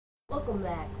Welcome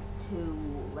back to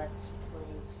Let's Play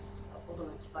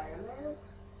Ultimate Spider-Man.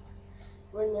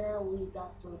 Right now we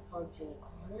got some punks in the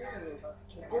corner and we're about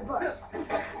to kick their butts.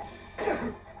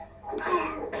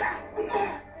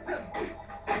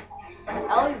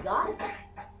 Oh, you got it?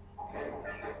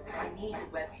 I need to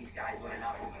wet these guys when I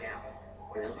knock them down,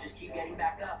 or they'll just keep getting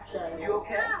back up. Shut You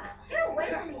okay? Get away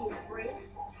from me, you freak.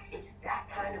 It's that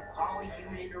kind of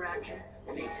poly-human interaction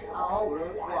that makes it all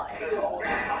worthwhile.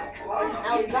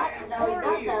 Now we got.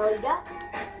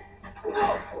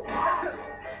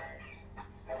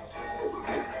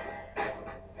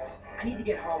 I need to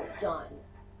get home. Done.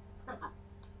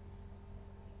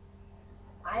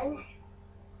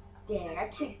 Dang, I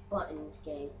kicked butt in this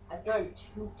game. I've done it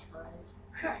 2 times.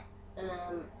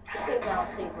 I think I'll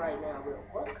save right now real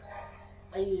quick.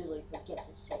 I usually forget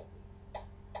to save.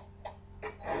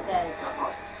 That is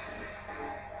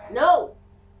no!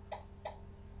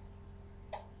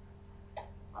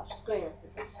 Off screen, I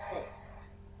forget to save.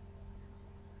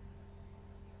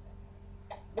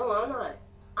 No, I'm not.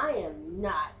 I am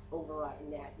not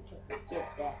overwriting that. You can forget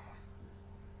that.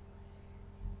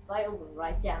 If I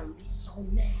overwrite that, I'm gonna be so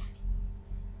mad.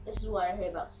 This is what I hate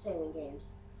about saving games.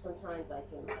 Sometimes I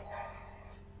overwrite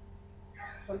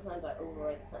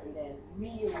something that I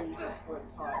really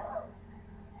worked hard on.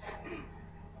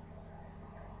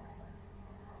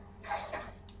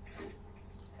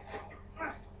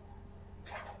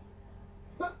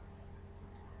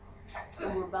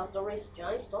 And we're about to race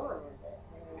Johnny Storm with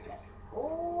it.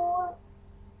 Oh!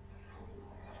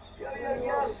 Yo,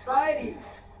 Spidey!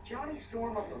 Johnny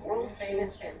Storm of the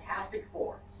world-famous Fantastic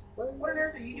Four. What on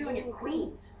earth are you doing in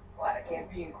Queens? What, I can't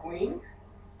be in Queens?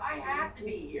 I have to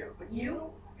be here, but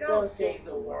you go save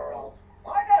the world.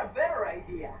 Well, I got a better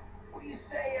idea. What do you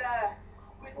say,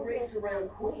 quit race around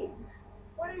Queens?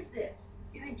 What is this?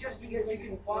 You think just because you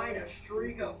can find a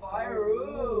streak of fire,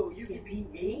 ooh, you can beat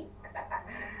me?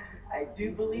 I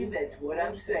do believe that's what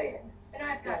I'm saying. And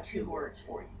I've got 2 words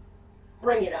for you.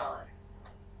 Bring it on.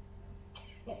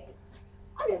 Hey,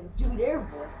 I didn't do their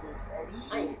voices.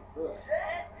 I am good.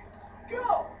 Set,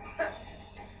 go!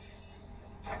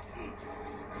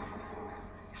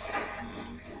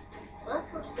 When I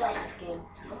first got this game,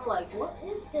 I'm like, what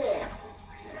is this?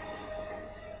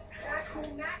 That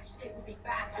cool matchstick would be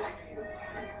faster than you.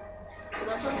 When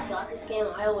I first got this game,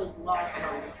 I always lost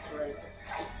on this race.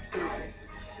 It's stupid.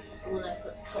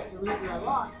 The reason I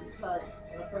lost is because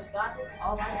when I first got this,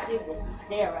 all I did was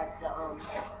stare at the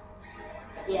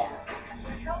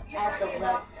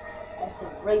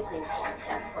racing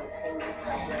checkpoint thing.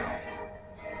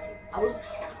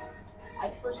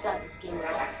 I first got this game when I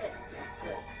was 6.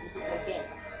 It was a good game.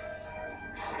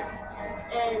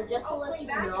 And just to let you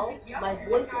know, my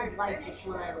voice is like this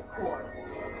when I record.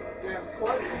 When I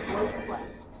record, my voice is like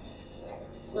this.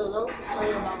 So don't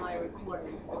complain about my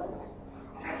recording voice.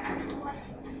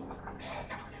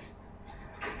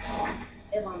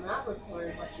 If I'm not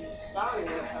recording, but you saw me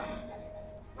record,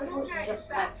 my voice is just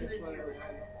like this when I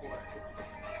record.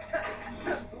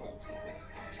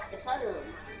 It's either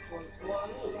my recording or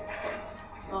me.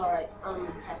 Alright,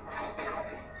 test out.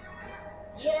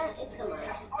 Yeah, it's the mic.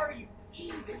 Are you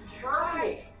even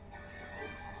trying?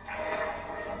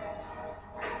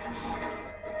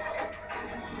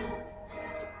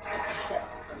 Shut up.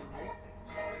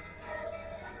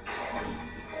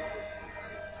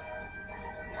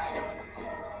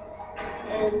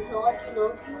 And to let you know,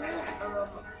 viewers,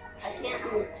 I can't do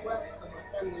requests because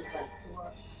my family's like poor.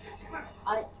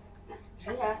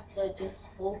 You have to just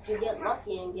hope you get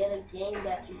lucky and get a game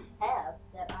that you have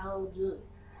that I'll do.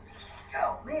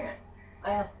 Oh, man.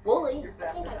 I have Bully.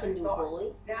 I think I can do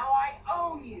Bully. Now I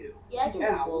own you. Yeah, I can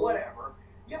do Bully. Whatever.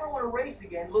 You ever want to race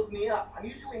again, look me up. I'm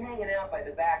usually hanging out by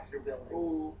the Baxter building.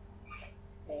 Ooh.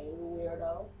 Hey,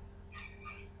 weirdo.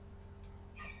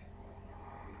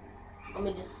 Let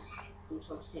me just do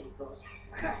some city goals.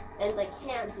 And I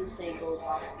can't do city goals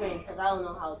off screen because I don't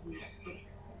know how to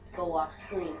go off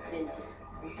screen then just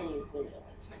continue the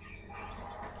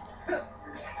video.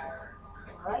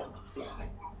 Alright.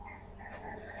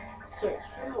 Search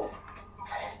for more.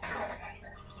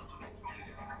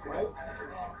 What?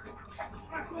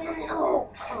 No!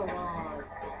 Come on.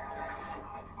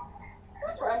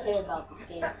 That's what I hate about this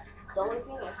game. The only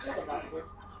thing I hate about this.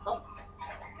 Oh.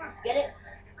 Get it?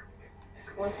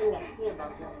 The only thing I hate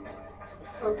about this is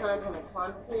sometimes when a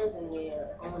climb appears and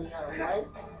you're on the other way,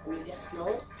 and you just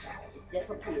notice, it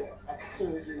disappears as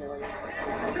soon as you know it.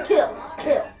 Kill!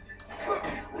 Kill!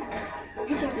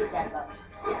 You can get back up.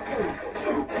 It's gonna be quick.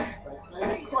 But it's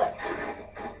gonna be quick.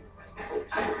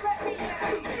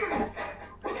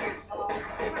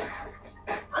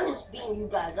 I'm just beating you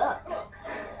guys up.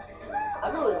 I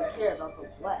really don't care care about the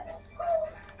webs.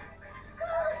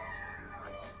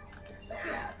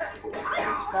 I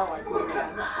just felt like moving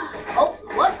on. Oh,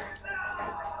 what?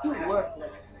 You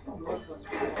worthless. You worthless.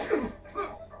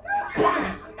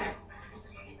 Bam!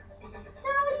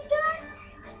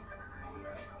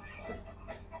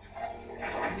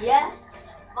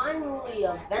 Yes! Finally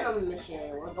a Venom mission.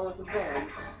 We're going to Venom.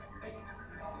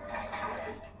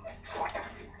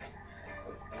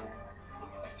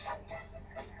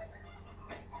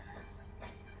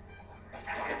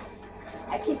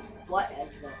 I kick butt as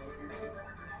Venom.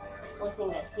 The only thing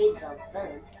I hate about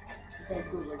Venom is that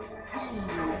it goes like, you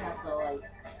have to like,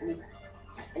 and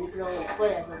you can only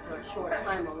play as him for a short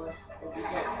time unless if you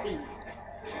don't feed.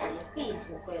 And you feed, you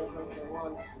can play as like the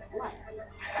longest you like.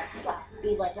 You gotta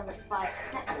feed like every 5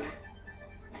 seconds.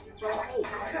 That's what I hate.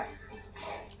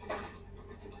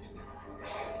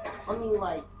 I mean,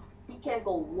 like, you can't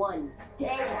go 1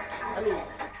 day. I mean, you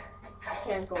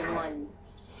can't go 1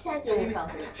 second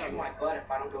without his Shoot my butt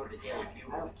if I don't go to the Daily I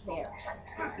Bugle. don't care.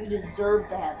 You deserve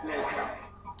to have no job.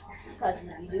 Because if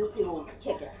you do, people will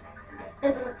kick it.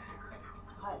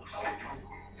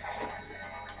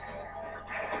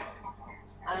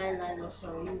 And I know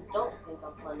some of you don't think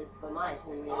I'm funny, but my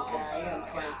opinion is that I am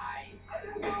funny.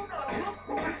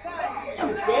 So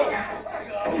did.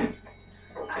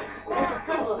 Since you're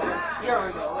friends with me, you're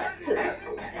under arrest too.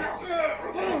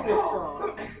 Damn, you're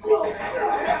strong.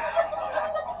 This is just the beginning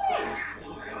of the game.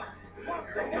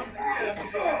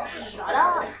 Shut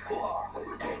up.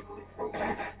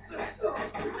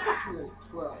 Got too many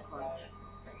twirl punch.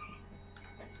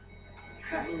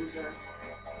 Losers.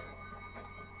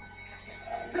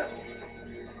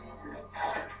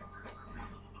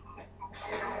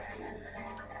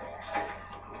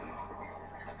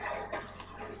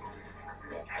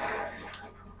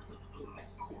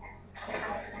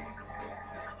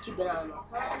 Keep it on my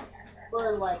time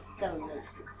for like 7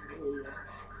 minutes.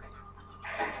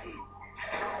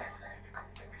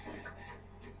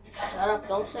 Shut up,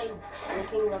 don't say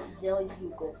anything about the Daily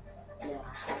Bugle. Yeah,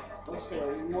 don't say a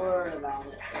word about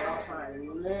it, or else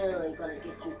I'm literally gonna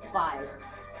get you fired.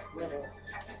 Literally.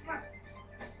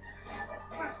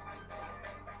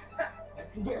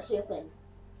 Don't you dare say a thing.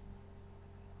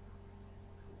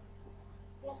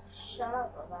 He has to shut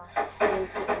up about getting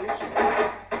to the mission.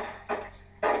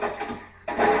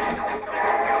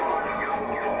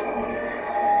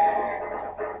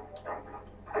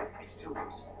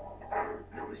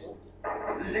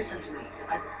 Listen to me.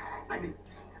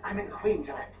 I'm in Queens.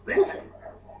 Listen.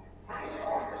 I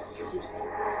saw the suit.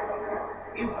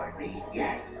 You heard me.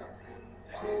 Yes.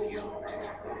 The suit.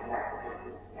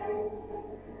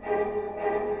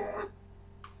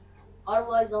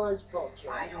 Otherwise known as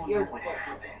Vulture. I don't You're know what Vulture.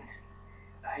 happened.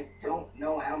 I don't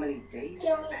know how many days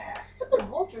Tell have me, passed. but the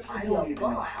Vulture should I be don't a even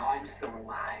know boss. how I'm still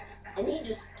alive. And he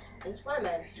just, and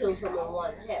Spider-Man kills him in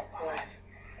 1 hit. Like,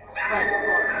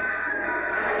 Spider-Man.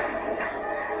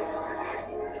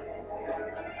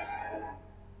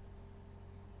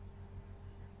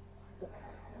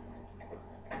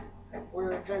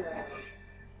 We're Venom.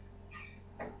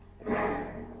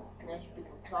 And as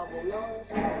people probably notice,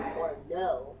 or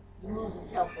know, he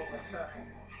loses health over time.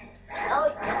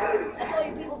 Oh, that's all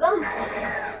you people come. I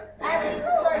haven't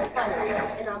even started fighting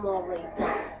yet, and I'm already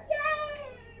done.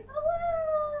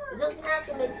 It doesn't have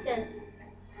to make sense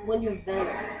when you're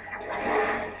Venom.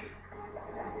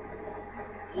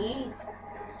 Eat.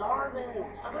 Starving.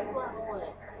 Stomach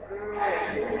growling.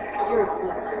 You're a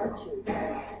good girl, too.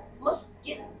 Must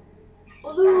get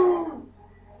balloon.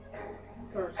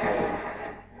 Cursor.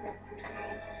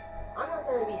 I'm not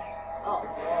gonna be. Oh,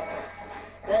 well.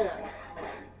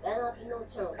 Better not be no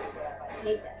terrible crap. I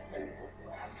hate that terrible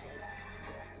crap.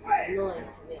 It's annoying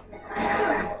to me.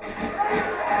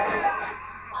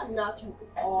 I knocked you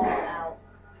all out.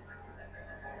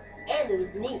 And it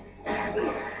was neat.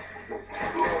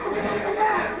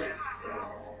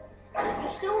 You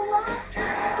still alive?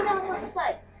 Get out of my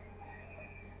sight.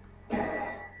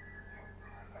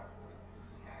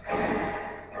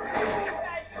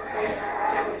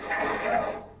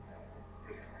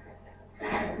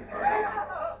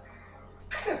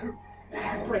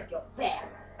 Break your back.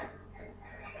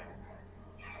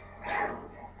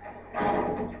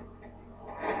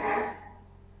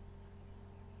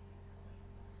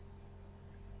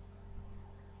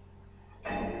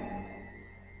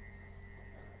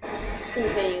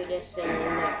 Continue this in the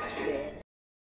next bit.